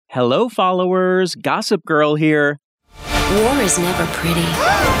Hello, followers. Gossip Girl here. War is never pretty,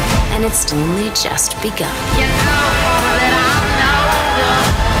 and it's only just begun.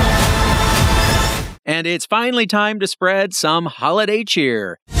 And it's finally time to spread some holiday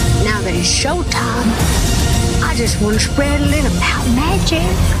cheer. Now that it's showtime, I just want to spread a little about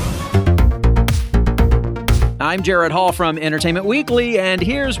magic. I'm Jared Hall from Entertainment Weekly, and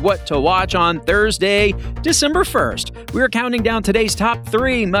here's what to watch on Thursday, December 1st. We're counting down today's top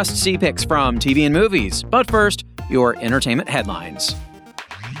 3 must-see picks from TV and movies. But first, your entertainment headlines.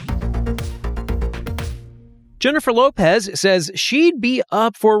 Jennifer Lopez says she'd be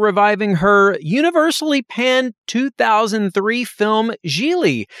up for reviving her universally panned 2003 film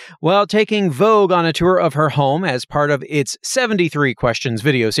Gigli, while taking Vogue on a tour of her home as part of its 73 Questions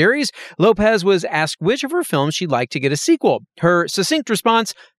video series. Lopez was asked which of her films she'd like to get a sequel. Her succinct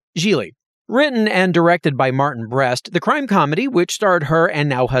response, Gigli. Written and directed by Martin Brest, the crime comedy, which starred her and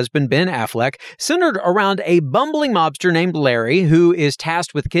now husband Ben Affleck, centered around a bumbling mobster named Larry, who is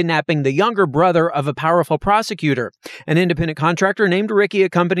tasked with kidnapping the younger brother of a powerful prosecutor. An independent contractor named Ricky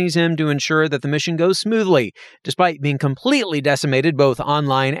accompanies him to ensure that the mission goes smoothly. Despite being completely decimated both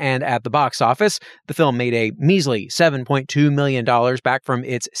online and at the box office, the film made a measly $7.2 million back from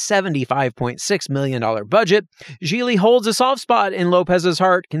its $75.6 million budget. Gigli holds a soft spot in Lopez's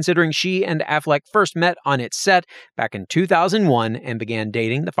heart, considering she and Affleck first met on its set back in 2001 and began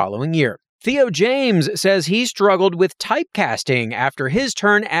dating the following year. Theo James says he struggled with typecasting after his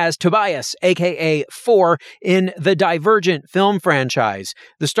turn as Tobias, aka Four, in the Divergent film franchise.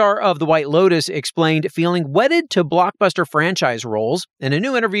 The star of The White Lotus explained feeling wedded to blockbuster franchise roles in a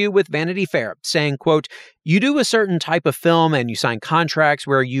new interview with Vanity Fair, saying, quote, "You do a certain type of film and you sign contracts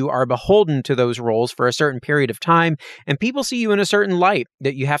where you are beholden to those roles for a certain period of time, and people see you in a certain light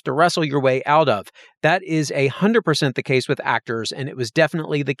that you have to wrestle your way out of. That is 100% the case with actors, and it was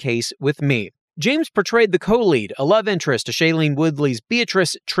definitely the case with me." James portrayed the co-lead, a love interest to Shailene Woodley's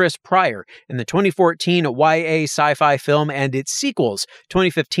Beatrice Triss Pryor, in the 2014 YA sci-fi film and its sequels,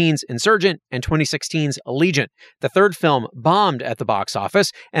 2015's Insurgent and 2016's Allegiant. The third film bombed at the box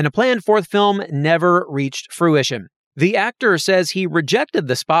office, and a planned fourth film never reached fruition. The actor says he rejected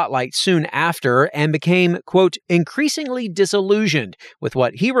the spotlight soon after and became, quote, increasingly disillusioned with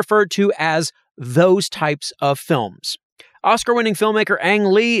what he referred to as those types of films. Oscar-winning filmmaker Ang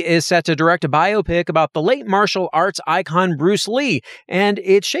Lee is set to direct a biopic about the late martial arts icon Bruce Lee, and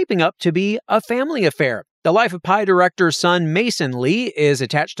it's shaping up to be a family affair. The Life of Pi director's son Mason Lee is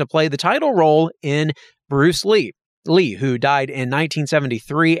attached to play the title role in Bruce Lee. Lee, who died in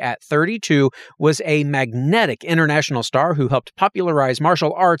 1973 at 32, was a magnetic international star who helped popularize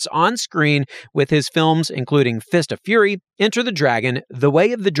martial arts on screen with his films including Fist of Fury, Enter the Dragon, The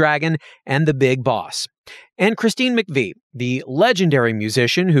Way of the Dragon, and The Big Boss. And Christine McVie, the legendary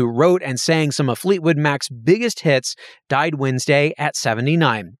musician who wrote and sang some of Fleetwood Mac's biggest hits, died Wednesday at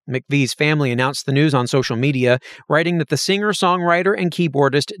 79. McVie's family announced the news on social media, writing that the singer, songwriter, and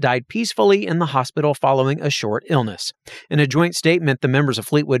keyboardist died peacefully in the hospital following a short illness. In a joint statement, the members of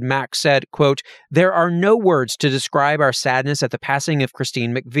Fleetwood Mac said, quote, "There are no words to describe our sadness at the passing of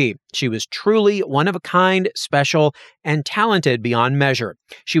Christine McVie. She was truly one of a kind, special, and talented beyond measure.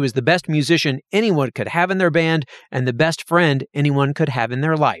 She was the best musician anyone could have in their band and the best friend anyone could have in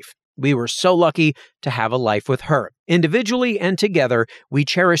their life. We were so lucky to have a life with her. Individually and together, we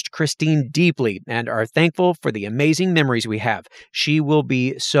cherished Christine deeply and are thankful for the amazing memories we have. She will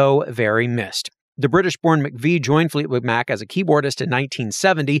be so very missed." The British-born McVie joined Fleetwood Mac as a keyboardist in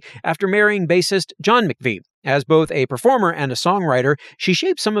 1970 after marrying bassist John McVie. As both a performer and a songwriter, she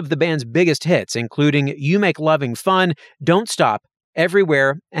shaped some of the band's biggest hits, including You Make Loving Fun, Don't Stop,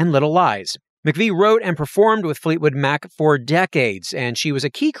 Everywhere, and Little Lies. McVie wrote and performed with Fleetwood Mac for decades, and she was a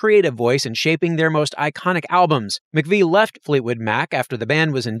key creative voice in shaping their most iconic albums. McVie left Fleetwood Mac after the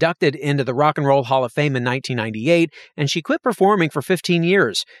band was inducted into the Rock and Roll Hall of Fame in 1998, and she quit performing for 15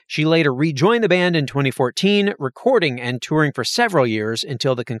 years. She later rejoined the band in 2014, recording and touring for several years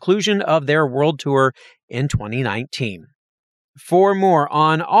until the conclusion of their world tour in 2019. For more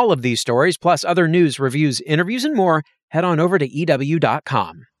on all of these stories, plus other news, reviews, interviews, and more, head on over to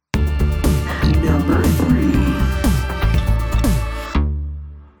EW.com. Number 3.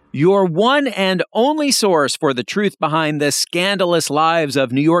 Your one and only source for the truth behind the scandalous lives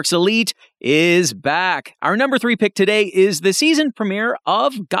of New York's elite is back. Our number 3 pick today is the season premiere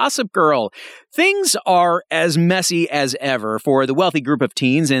of Gossip Girl. Things are as messy as ever for the wealthy group of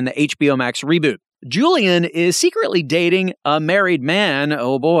teens in the HBO Max reboot. Julian is secretly dating a married man,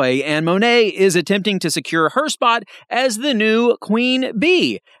 oh boy, and Monet is attempting to secure her spot as the new Queen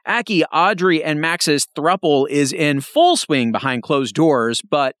Bee. Aki, Audrey, and Max's throuple is in full swing behind closed doors,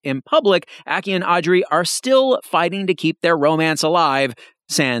 but in public, Aki and Audrey are still fighting to keep their romance alive,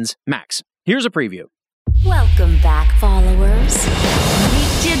 sans Max. Here's a preview. Welcome back, followers.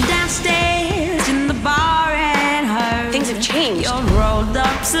 Meet you downstairs in the bar and her. Things have changed. Your rolled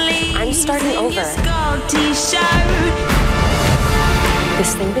up sleeves. I'm starting and over. Your skull t-shirt.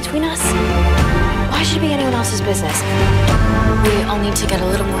 This thing between us? Why should it be anyone else's business? We all need to get a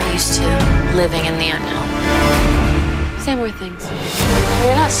little more used to living in the unknown. Say more things.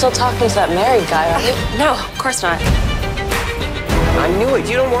 You're not still talking to that married guy, are you? No, of course not. I knew it.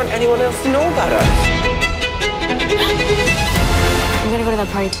 You don't want anyone else to know about us. I'm gonna go to that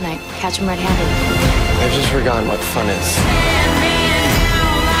party tonight. Catch him red-handed. I've just forgotten what fun is.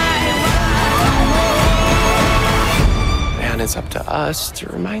 And it's up to us to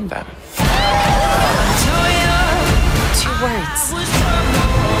remind them. 2 words.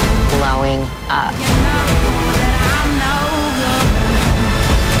 Blowing up.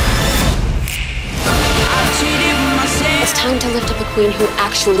 It's time to lift up a queen who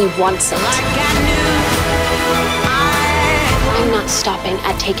actually wants it. I'm not stopping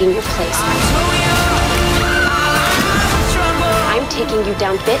at taking your place. I'm taking you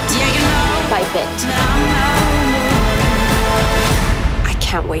down bit by bit. I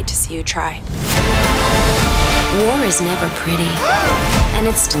can't wait to see you try. War is never pretty, and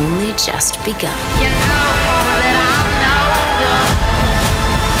it's only just begun.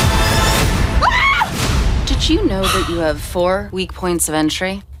 Did you know that you have 4 weak points of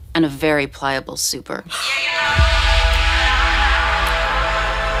entry and a very pliable super?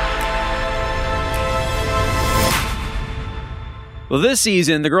 Well, this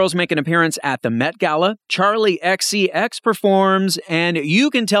season, the girls make an appearance at the Met Gala. Charlie XCX performs, and you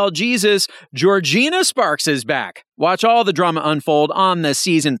can tell Jesus, Georgina Sparks is back. Watch all the drama unfold on the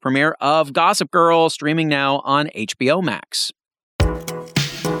season premiere of Gossip Girl, streaming now on HBO Max.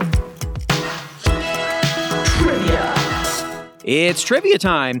 It's trivia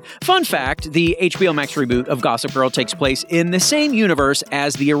time. Fun fact, the HBO Max reboot of Gossip Girl takes place in the same universe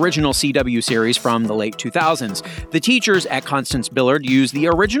as the original CW series from the late 2000s. The teachers at Constance Billard use the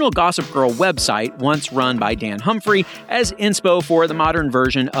original Gossip Girl website, once run by Dan Humphrey, as inspo for the modern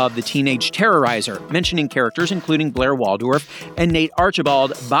version of the Teenage Terrorizer, mentioning characters including Blair Waldorf and Nate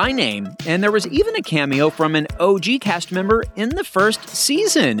Archibald by name. And there was even a cameo from an OG cast member in the first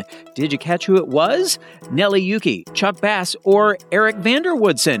season. Did you catch who it was? Nelly Yuki, Chuck Bass, or Eric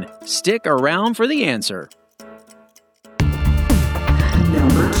Vanderwoodson? Stick around for the answer.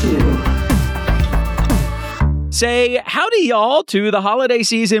 Number 2. Say howdy y'all to the holiday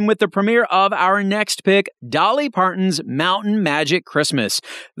season with the premiere of our next pick, Dolly Parton's Mountain Magic Christmas.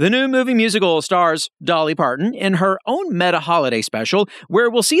 The new movie musical stars Dolly Parton in her own meta holiday special, where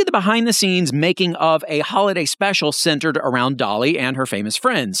we'll see the behind-the-scenes making of a holiday special centered around Dolly and her famous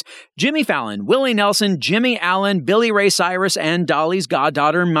friends. Jimmy Fallon, Willie Nelson, Jimmy Allen, Billy Ray Cyrus, and Dolly's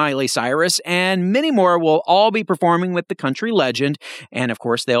goddaughter Miley Cyrus, and many more will all be performing with the country legend. And of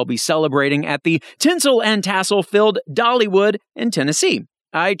course, they'll be celebrating at the tinsel and tassel-filled Dollywood in Tennessee.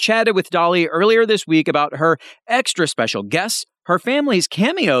 I chatted with Dolly earlier this week about her extra special guests, her family's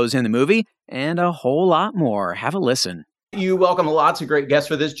cameos in the movie, and a whole lot more. Have a listen. You welcome lots of great guests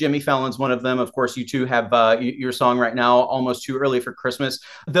for this. Jimmy Fallon's one of them. Of course, you two have your song right now, Almost Too Early for Christmas.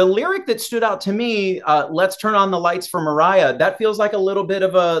 The lyric that stood out to me, Let's Turn on the Lights for Mariah, that feels like a little bit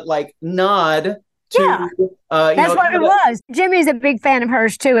of a nod to, that's what it was. Jimmy's a big fan of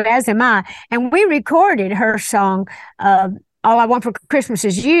hers too, as am I. And we recorded her song, All I Want for Christmas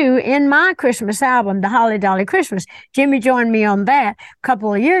Is You, in my Christmas album, The Holly Dolly Christmas. Jimmy joined me on that a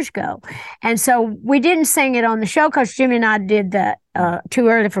couple of years ago. And so we didn't sing it on the show because Jimmy and I did that Too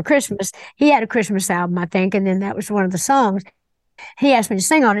Early for Christmas. He had a Christmas album, I think, and then that was one of the songs. He asked me to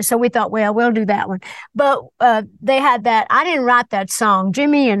sing on it, so we thought, well, we'll do that one. But they had that. I didn't write that song.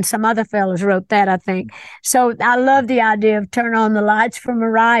 Jimmy and some other fellas wrote that, I think. So I love the idea of Turn on the Lights for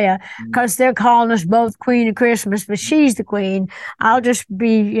Mariah, because they're calling us both Queen of Christmas, but she's the queen. I'll just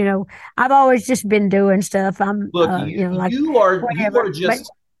be, I've always just been doing stuff. Look, you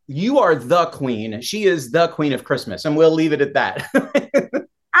are the queen. She is the queen of Christmas, and we'll leave it at that.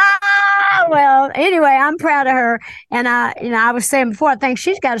 Well, anyway, I'm proud of her. And I was saying before, I think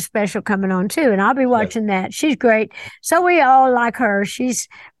she's got a special coming on too. And I'll be watching that. She's great. So we all like her.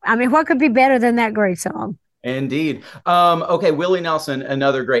 What could be better than that great song? Indeed. Okay. Willie Nelson,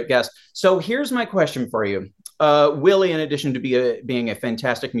 another great guest. So here's my question for you. Willie, in addition to being a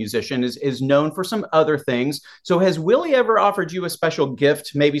fantastic musician, is known for some other things. So has Willie ever offered you a special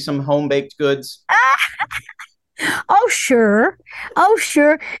gift, maybe some home-baked goods? Oh, sure. Oh,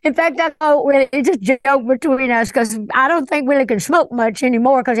 sure. In fact, I know Willie, it's a joke between us because I don't think Willie can smoke much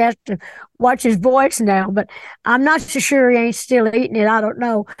anymore because he has to watch his voice now. But I'm not so sure he ain't still eating it. I don't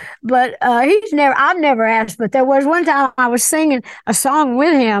know. But I've never asked. But there was one time I was singing a song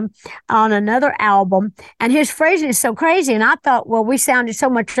with him on another album, and his phrasing is so crazy. And I thought, well, we sounded so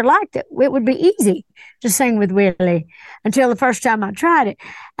much alike that it would be easy to sing with Willie until the first time I tried it.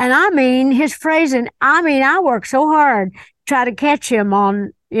 And I mean, his phrasing, I worked so hard to try to catch him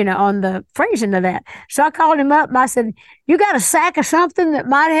on the phrasing of that. So I called him up and I said, you got a sack of something that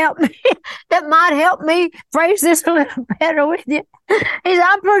might help me phrase this a little better with you? He said,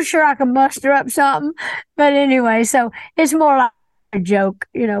 I'm pretty sure I can muster up something. But anyway, so it's more like a joke,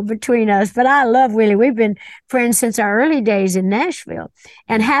 between us. But I love Willie. We've been friends since our early days in Nashville.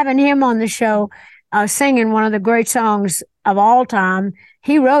 And having him on the show, singing one of the great songs of all time,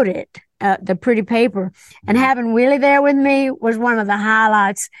 he wrote it, The Pretty Paper. And having Willie there with me was one of the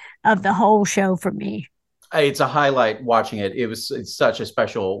highlights of the whole show for me. It's a highlight watching it. It's such a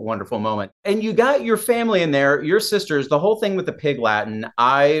special, wonderful moment. And you got your family in there, your sisters, the whole thing with the Pig Latin.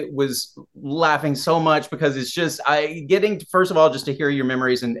 I was laughing so much because it's just first of all, just to hear your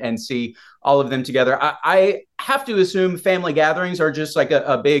memories and see all of them together. I have to assume family gatherings are just like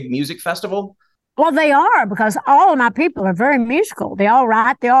a big music festival. Well, they are, because all of my people are very musical. They all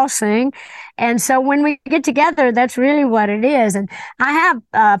write, they all sing. And so when we get together, that's really what it is. And I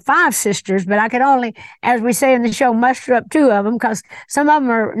have 5 sisters, but I could only, as we say in the show, muster up 2 of them because some of them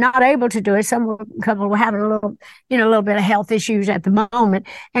are not able to do it. Some couple were having a little bit of health issues at the moment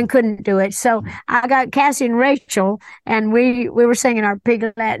and couldn't do it. So I got Cassie and Rachel, and we were singing our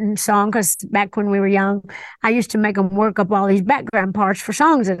Pig Latin song because back when we were young, I used to make them work up all these background parts for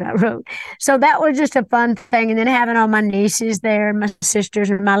songs that I wrote. So that was just a fun thing. And then having all my nieces there, my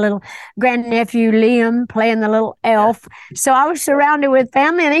sisters, and my little grandnephew Liam playing the little elf. So I was surrounded with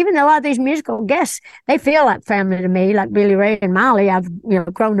family, and even a lot of these musical guests, they feel like family to me, like Billy Ray and Molly. I've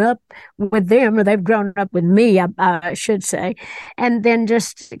grown up with them, or they've grown up with me, I should say. And then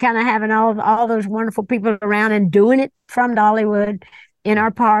just kind of having all those wonderful people around and doing it from Dollywood in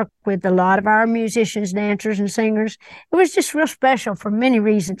our park with a lot of our musicians, dancers, and singers. It was just real special for many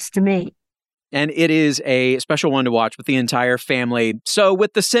reasons to me. And it is a special one to watch with the entire family. So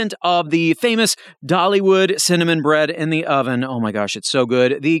with the scent of the famous Dollywood cinnamon bread in the oven, oh my gosh, it's so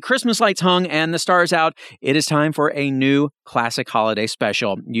good, the Christmas lights hung and the stars out, it is time for a new classic holiday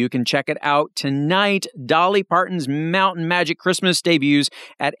special. You can check it out tonight. Dolly Parton's Mountain Magic Christmas debuts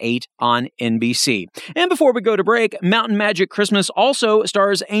at 8 on NBC. And before we go to break, Mountain Magic Christmas also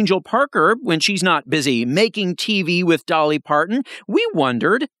stars Angel Parker when she's not busy making TV with Dolly Parton. We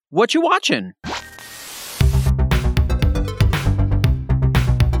wondered, what you watching?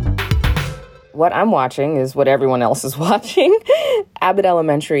 What I'm watching is what everyone else is watching. Abbott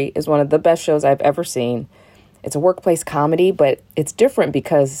Elementary is one of the best shows I've ever seen. It's a workplace comedy, but it's different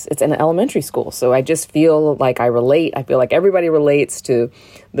because it's in an elementary school. So I just feel like I relate. I feel like everybody relates to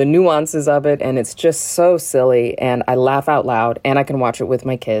the nuances of it, and it's just so silly, and I laugh out loud, and I can watch it with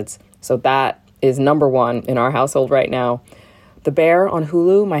my kids. So that is number 1 in our household right now. The Bear on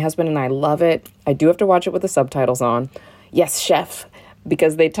Hulu, my husband and I love it. I do have to watch it with the subtitles on. Yes, chef,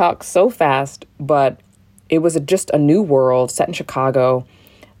 because they talk so fast, but it was just a new world set in Chicago.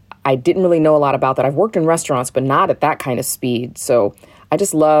 I didn't really know a lot about that. I've worked in restaurants, but not at that kind of speed. So I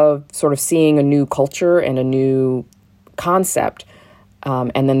just love sort of seeing a new culture and a new concept.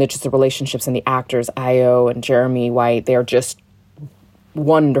 And then there's just the relationships and the actors, Io and Jeremy White, they're just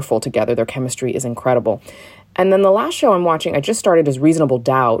wonderful together. Their chemistry is incredible. And then the last show I'm watching, I just started, is Reasonable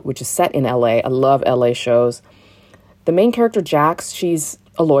Doubt, which is set in LA. I love LA shows. The main character, Jax, she's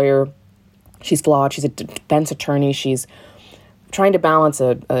a lawyer. She's flawed. She's a defense attorney. She's trying to balance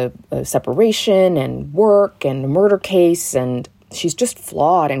a separation and work and a murder case. And she's just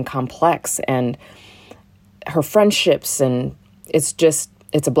flawed and complex. And her friendships, and it's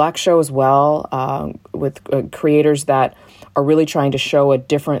a Black show as well, with creators that are really trying to show a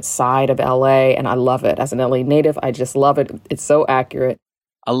different side of LA, and I love it. As an LA native, I just love it. It's so accurate.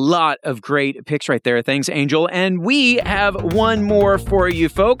 A lot of great picks right there. Thanks, Angel. And we have one more for you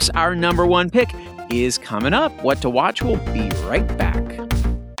folks. Our number 1 pick is coming up. What to watch? We'll be right back.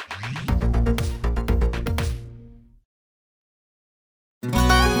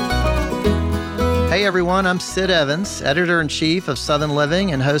 Hey Hey everyone, I'm Sid Evans, editor-in-chief of Southern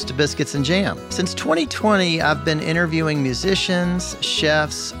Living and host of Biscuits and Jam. Since 2020, I've been interviewing musicians,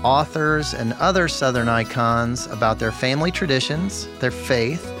 chefs, authors, and other Southern icons about their family traditions, their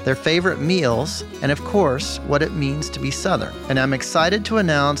faith, their favorite meals, and of course, what it means to be Southern. And I'm excited to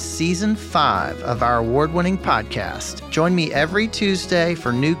announce Season 5 of our award-winning podcast. Join me every Tuesday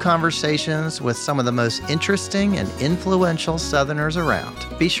for new conversations with some of the most interesting and influential Southerners around.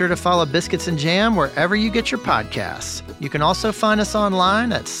 Be sure to follow Biscuits and Jam wherever you get your podcasts. You can also find us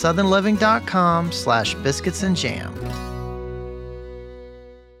online at southernliving.com/biscuitsandjam.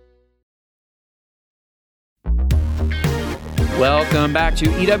 Welcome back to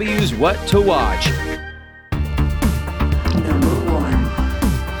EW's What to Watch.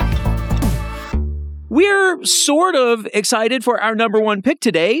 We're sort of excited for our number one pick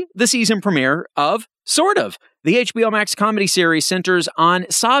today, the season premiere of Sort of. The HBO Max comedy series centers on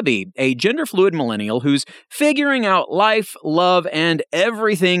Sabi, a gender-fluid millennial who's figuring out life, love, and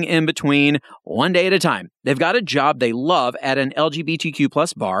everything in between one day at a time. They've got a job they love at an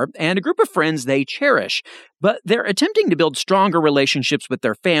LGBTQ+ bar and a group of friends they cherish, but they're attempting to build stronger relationships with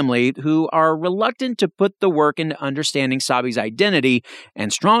their family who are reluctant to put the work into understanding Sabi's identity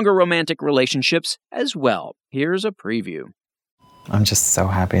and stronger romantic relationships as well. Here's a preview. I'm just so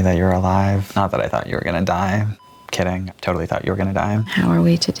happy that you're alive. Not that I thought you were gonna die. Kidding. I totally thought you were gonna die. How are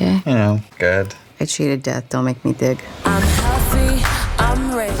we today? You know, good. I cheated death. Don't make me dig. I'm healthy,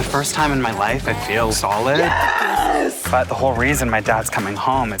 I'm ready. The first time in my life I feel solid. Yes! But the whole reason my dad's coming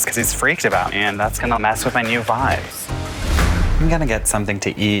home is because he's freaked about me, and that's gonna mess with my new vibes. I'm gonna get something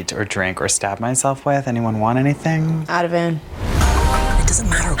to eat or drink or stab myself with. Anyone want anything? Ativan. It doesn't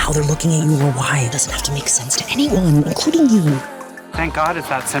matter how they're looking at you or why. It doesn't have to make sense to anyone, including you. Thank God it's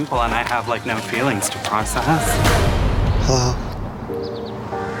that simple and I have, no feelings to process. Hello.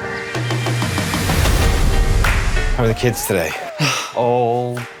 How are the kids today?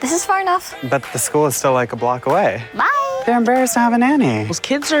 Oh. This is far enough. But the school is still a block away. Bye. They're embarrassed to have a nanny. Those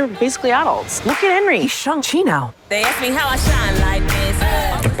kids are basically adults. Look at Henry. He's Shang-Chi now. They ask me how I shine like this.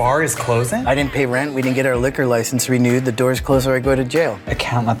 The bar is closing? I didn't pay rent. We didn't get our liquor license renewed. The doors close or I go to jail. I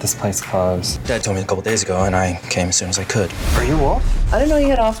can't let this place close. Dad told me a couple days ago, and I came as soon as I could. Are you Wolf? I didn't know you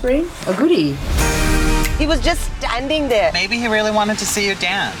had offspring. A goodie. He was just standing there. Maybe he really wanted to see you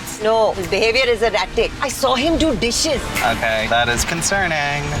dance. No, his behavior is erratic. I saw him do dishes. Okay, that is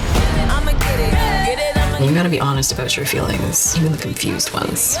concerning. You gotta be honest about your feelings, even the confused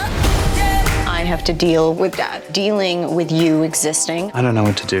ones. I have to deal with that. Dealing with you existing. I don't know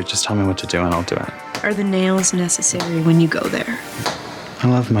what to do. Just tell me what to do and I'll do it. Are the nails necessary when you go there? I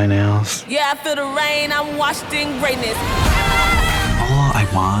love my nails. Yeah, I feel the rain. I'm washed in greatness. All I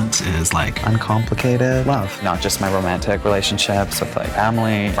want is uncomplicated love. Not just my romantic relationships with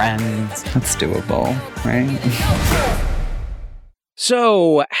family, friends. That's doable, right?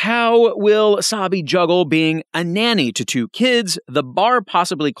 So, how will Sabi juggle being a nanny to two kids, the bar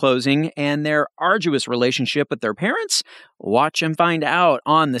possibly closing, and their arduous relationship with their parents? Watch and find out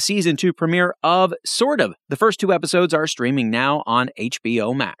on the Season 2 premiere of Sort of. The first 2 episodes are streaming now on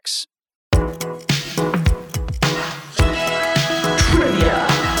HBO Max. Trivia.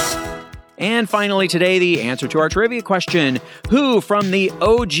 And finally today, the answer to our trivia question. Who from the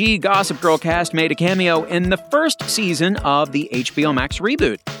OG Gossip Girl cast made a cameo in the first season of the HBO Max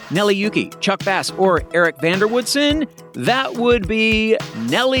reboot? Nellie Yuki, Chuck Bass, or Eric Vanderwoodson? That would be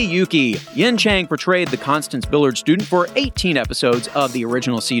Nellie Yuki. Yin Chang portrayed the Constance Billard student for 18 episodes of the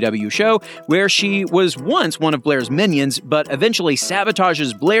original CW show, where she was once one of Blair's minions, but eventually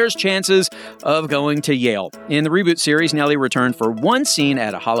sabotages Blair's chances of going to Yale. In the reboot series, Nellie returned for one scene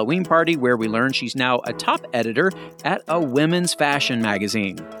at a Halloween party where we learn she's now a top editor at a women's fashion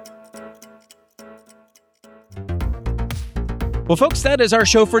magazine. Well, folks, that is our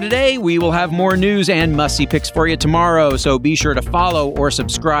show for today. We will have more news and must-see picks for you tomorrow, so be sure to follow or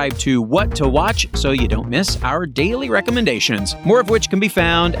subscribe to What to Watch so you don't miss our daily recommendations, more of which can be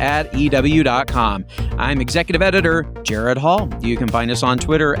found at EW.com. I'm Executive Editor Jared Hall. You can find us on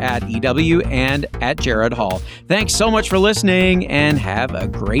Twitter at EW and at Jared Hall. Thanks so much for listening, and have a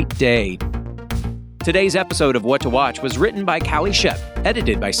great day. Today's episode of What to Watch was written by Callie Shep,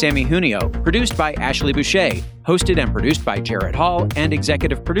 edited by Sammy Junio, produced by Ashley Boucher, hosted and produced by Jared Hall, and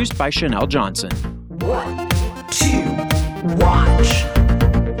executive produced by Chanel Johnson. What to Watch.